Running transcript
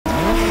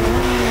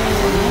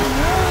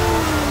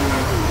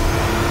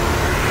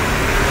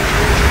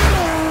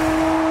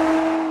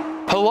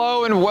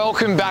and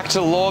welcome back to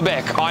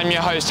Lorbeck. I'm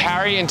your host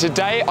Harry, and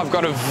today I've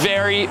got a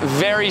very,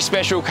 very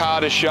special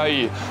car to show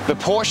you, the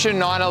Porsche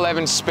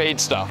 911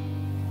 Speedster.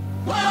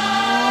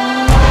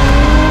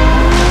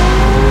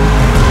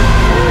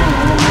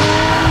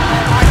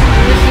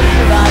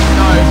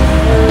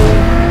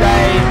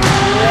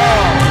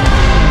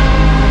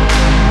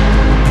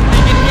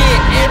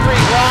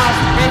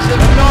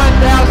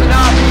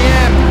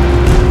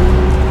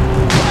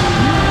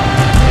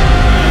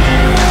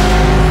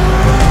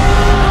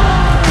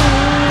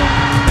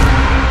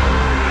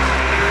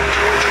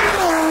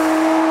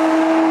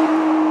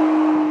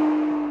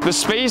 The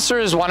Speedster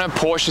is one of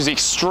Porsche's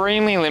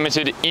extremely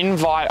limited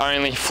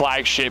invite-only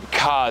flagship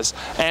cars,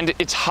 and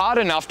it's hard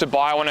enough to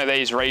buy one of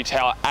these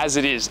retail as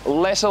it is,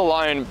 let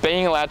alone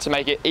being allowed to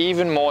make it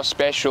even more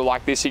special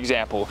like this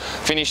example,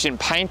 finished in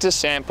paint to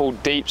sample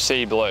deep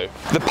sea blue.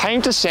 The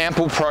paint to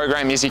sample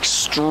program is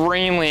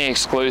extremely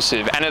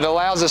exclusive, and it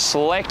allows a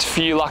select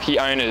few lucky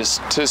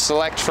owners to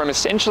select from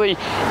essentially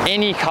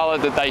any color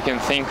that they can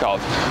think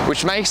of,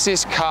 which makes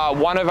this car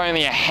one of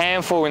only a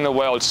handful in the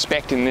world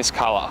spec'd in this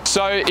color.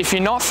 So if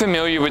you're not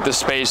familiar with the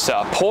Speedster,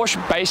 Porsche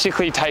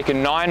basically take a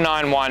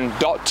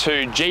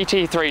 991.2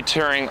 GT3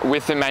 Touring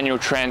with the manual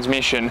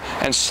transmission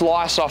and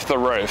slice off the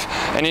roof,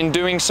 and in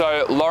doing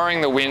so lowering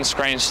the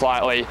windscreen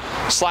slightly,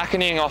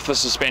 slackening off the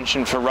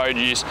suspension for road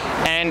use,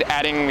 and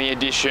adding the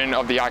addition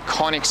of the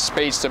iconic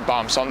Speedster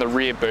bumps on the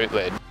rear boot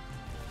lid.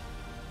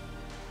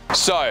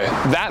 So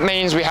that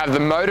means we have the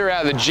motor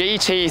out of the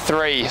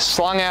GT3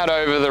 slung out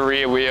over the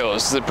rear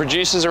wheels that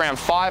produces around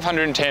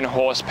 510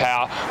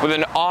 horsepower with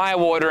an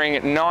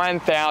eye-watering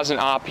 9,000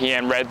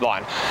 RPM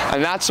redline,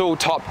 and that's all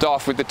topped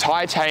off with the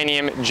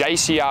titanium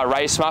JCR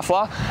race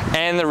muffler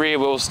and the rear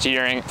wheel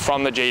steering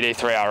from the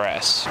GT3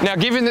 RS. Now,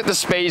 given that the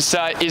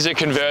Speedster is a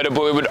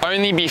convertible, it would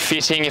only be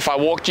fitting if I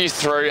walked you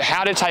through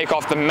how to take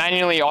off the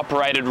manually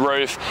operated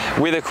roof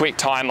with a quick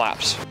time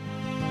lapse.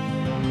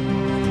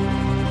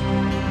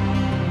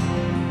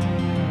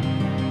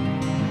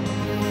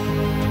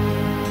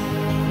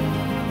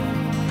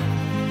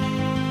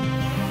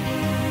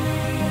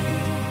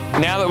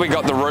 Now that we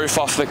got the roof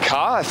off the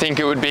car, I think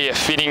it would be a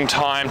fitting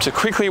time to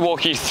quickly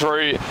walk you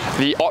through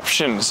the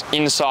options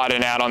inside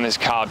and out on this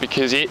car,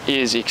 because it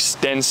is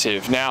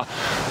extensive. Now,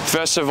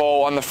 first of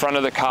all, on the front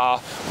of the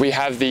car, we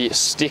have the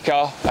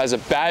sticker as a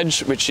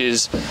badge, which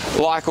is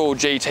like all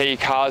GT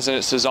cars, and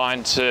it's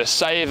designed to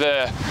save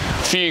a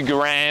few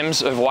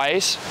grams of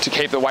weight to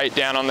keep the weight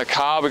down on the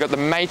car. We've got the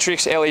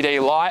Matrix LED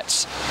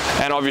lights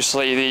and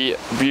obviously the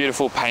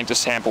beautiful paint to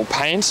sample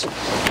paint.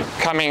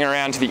 Coming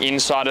around to the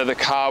inside of the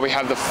car, we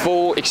have the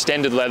full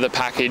extended leather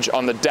package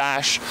on the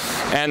dash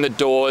and the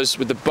doors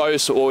with the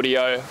Bose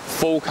audio,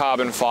 full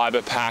carbon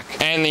fiber pack,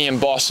 and the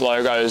embossed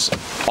logos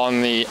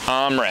on the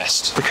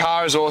armrest. The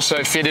car is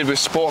also fitted with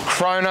Sport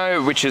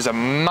Chrono, which is a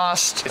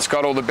must. It's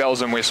got all the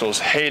bells and whistles,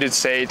 heated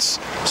seats,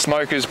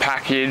 smokers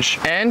package,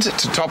 and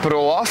to top it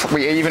all off,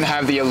 we even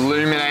have the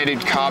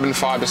illuminated carbon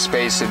fiber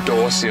Speedster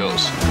door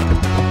seals.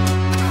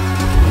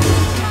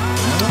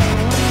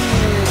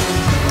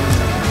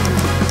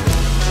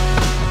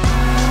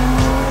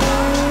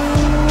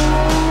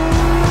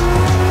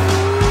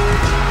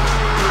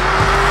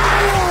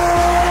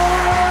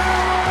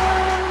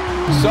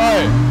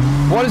 So,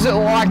 what is it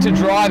like to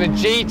drive a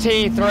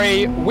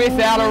GT3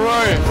 without a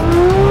roof?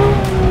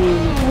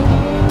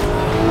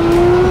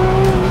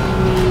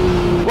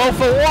 Well,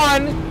 for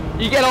one,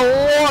 you get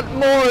a lot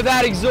more of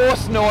that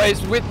exhaust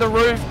noise with the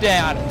roof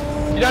down.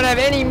 You don't have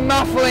any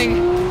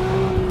muffling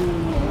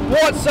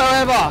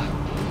whatsoever.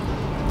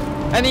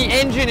 And the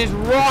engine is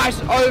right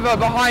over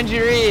behind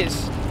your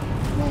ears.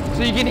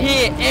 So you can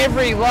hear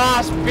every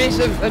last bit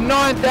of the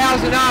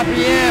 9,000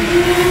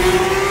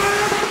 RPM.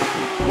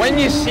 When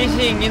you're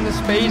sitting in the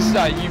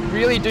Speedster, you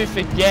really do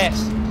forget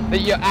that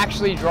you're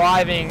actually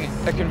driving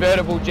a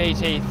convertible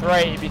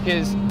GT3,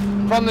 because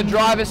from the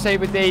driver's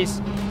seat with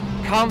these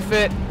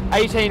comfort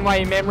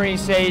 18-way memory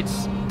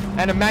seats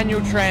and a manual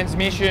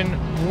transmission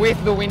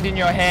with the wind in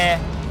your hair,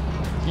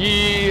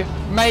 you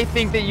may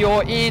think that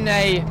you're in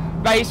a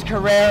base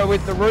Carrera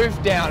with the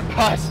roof down,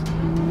 but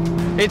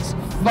it's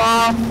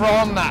far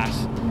from that.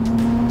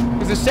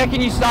 Because the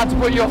second you start to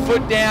put your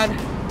foot down,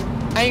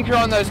 anchor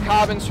on those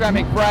carbon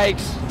ceramic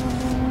brakes,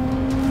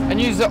 and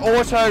use the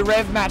auto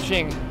rev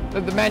matching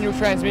that the manual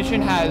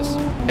transmission has,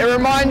 it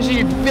reminds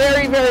you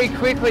very, very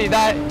quickly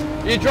that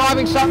you're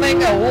driving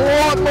something a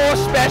lot more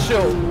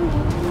special.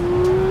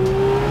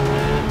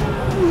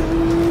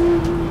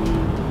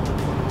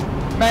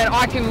 Man,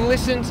 I can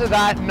listen to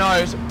that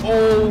note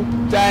all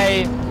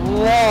day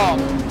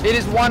long. It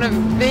is one of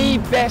the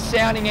best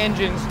sounding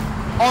engines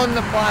on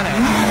the planet.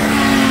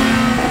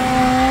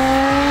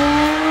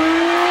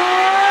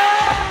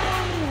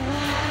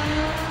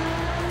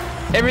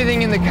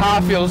 Everything in the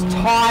car feels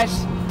tight,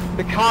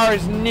 the car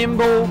is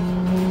nimble,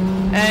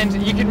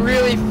 and you can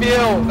really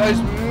feel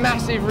those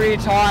massive rear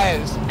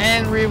tyres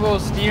and rear wheel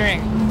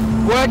steering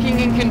working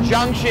in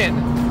conjunction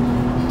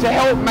to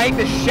help make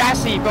the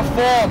chassis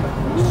perform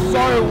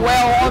so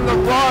well on the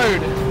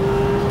road.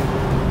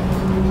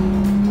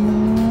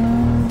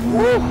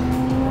 Woo.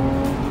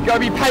 Gotta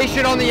be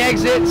patient on the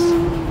exits.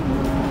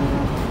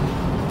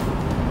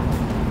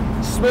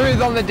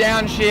 Smooth on the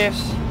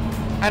downshifts.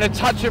 And a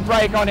touch of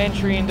brake on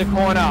entry into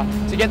corner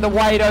to get the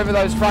weight over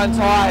those front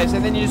tyres,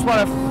 and then you just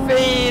want to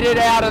feed it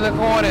out of the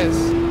corners.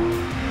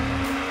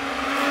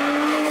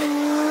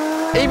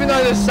 Even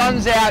though the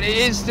sun's out, it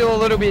is still a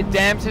little bit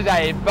damp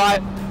today,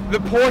 but the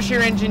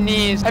Porsche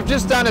engineers have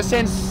just done a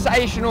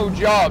sensational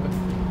job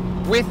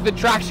with the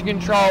traction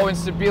control and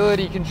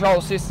stability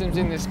control systems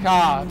in this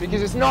car,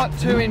 because it's not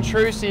too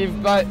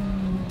intrusive, but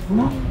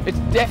it's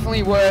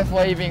definitely worth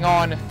leaving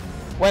on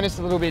when it's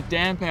a little bit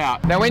damp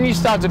out. Now when you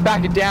start to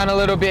back it down a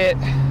little bit,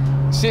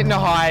 sit in a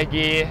higher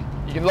gear,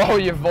 you can lower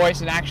your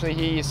voice and actually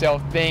hear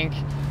yourself think,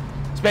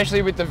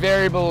 especially with the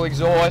variable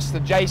exhaust,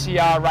 the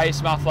JCR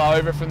race muffler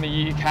over from the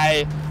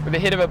UK. With the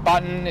hit of a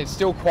button, it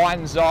still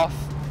quietens off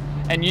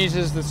and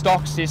uses the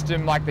stock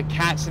system like the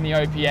CATs and the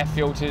OPF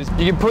filters.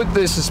 You can put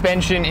the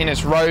suspension in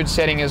its road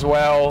setting as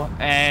well,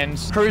 and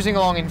cruising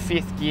along in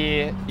 5th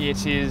gear,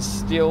 it is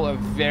still a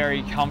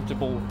very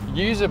comfortable,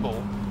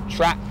 usable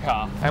track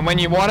car. And when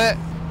you want it,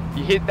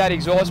 you hit that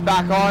exhaust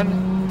back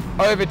on,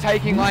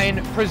 overtaking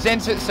lane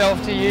presents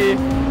itself to you,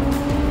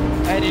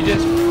 and you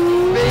just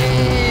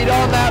feed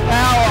on that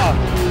power.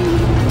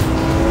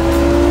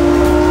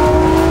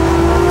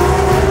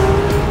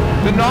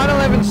 The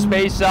 911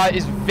 Speedster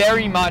is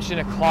very much in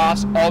a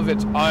class of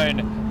its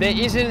own. There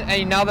isn't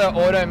another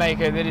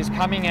automaker that is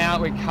coming out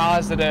with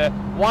cars that are,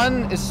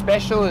 one, as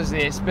special as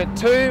this, but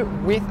two,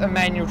 with a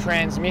manual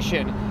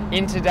transmission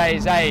in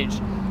today's age.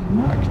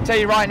 I can tell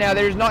you right now,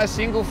 there is not a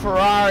single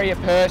Ferrari or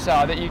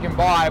Pursa that you can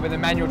buy with a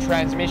manual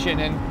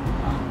transmission,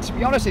 and to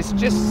be honest, it's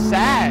just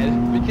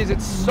sad because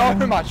it's so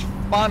much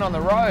fun on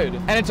the road.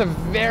 And it's a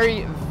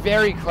very,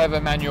 very clever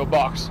manual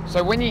box.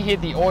 So when you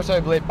hit the auto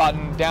blip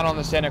button down on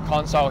the center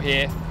console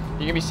here,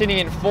 you can be sitting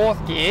in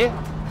 4th gear,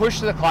 push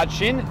the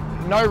clutch in,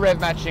 no rev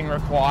matching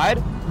required,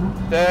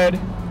 3rd,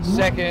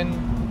 2nd,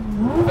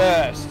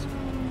 1st,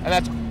 and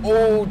that's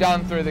all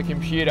done through the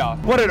computer.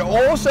 What it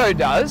also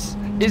does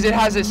is it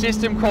has a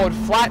system called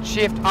flat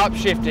shift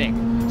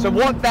upshifting. So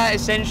what that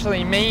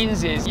essentially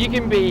means is you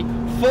can be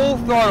full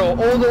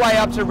throttle all the way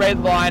up to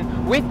red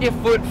line with your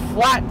foot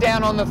flat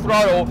down on the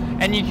throttle,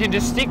 and you can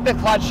just stick the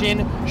clutch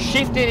in,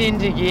 shift it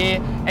into gear,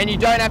 and you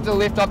don't have to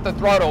lift up the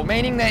throttle,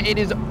 meaning that it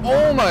is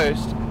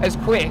almost as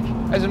quick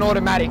as an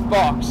automatic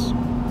box.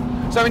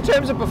 So in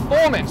terms of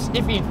performance,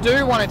 if you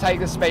do want to take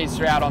the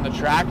Speedster out on the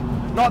track,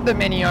 not that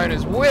many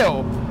owners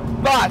will,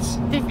 but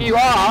if you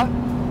are,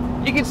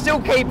 you can still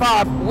keep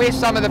up with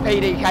some of the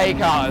PDK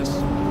cars.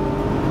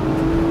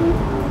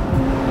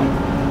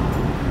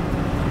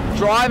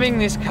 Driving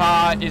this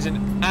car is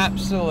an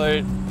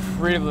absolute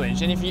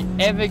privilege, and if you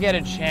ever get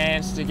a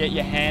chance to get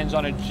your hands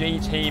on a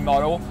GT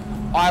model,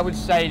 I would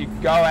say to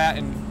go out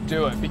and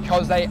do it,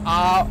 because they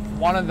are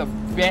one of the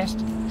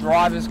best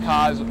driver's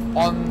cars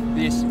on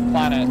this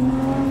planet.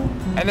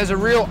 And there's a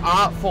real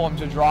art form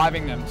to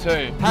driving them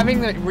too.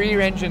 Having the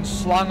rear engine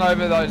slung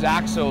over those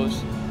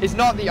axles is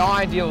not the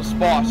ideal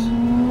spot,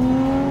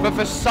 but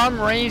for some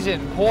reason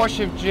Porsche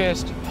have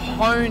just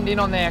honed in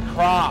on their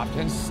craft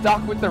and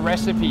stuck with the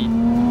recipe,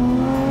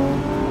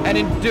 and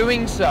in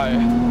doing so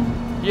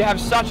you have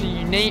such a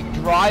unique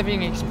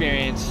driving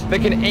experience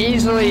that can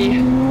easily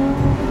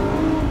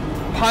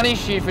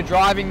punish you for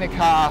driving the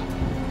car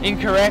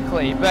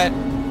incorrectly, but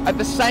at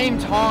the same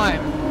time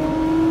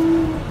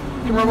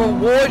can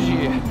reward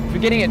you for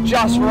getting it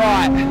just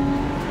right.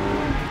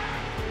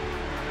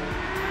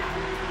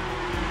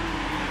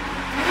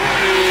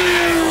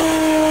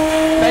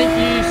 Thank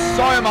you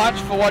so much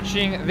for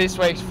watching this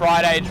week's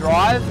Friday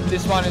Drive.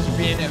 This one has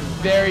been a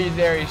very,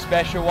 very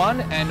special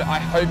one, and I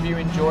hope you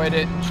enjoyed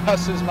it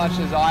just as much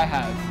as I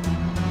have.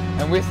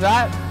 And with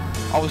that,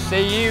 I will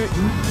see you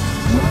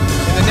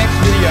in the next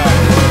video.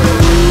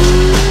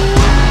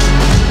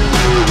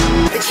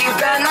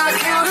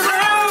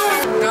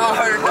 No,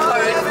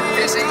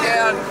 pissing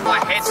down. My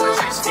head's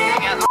literally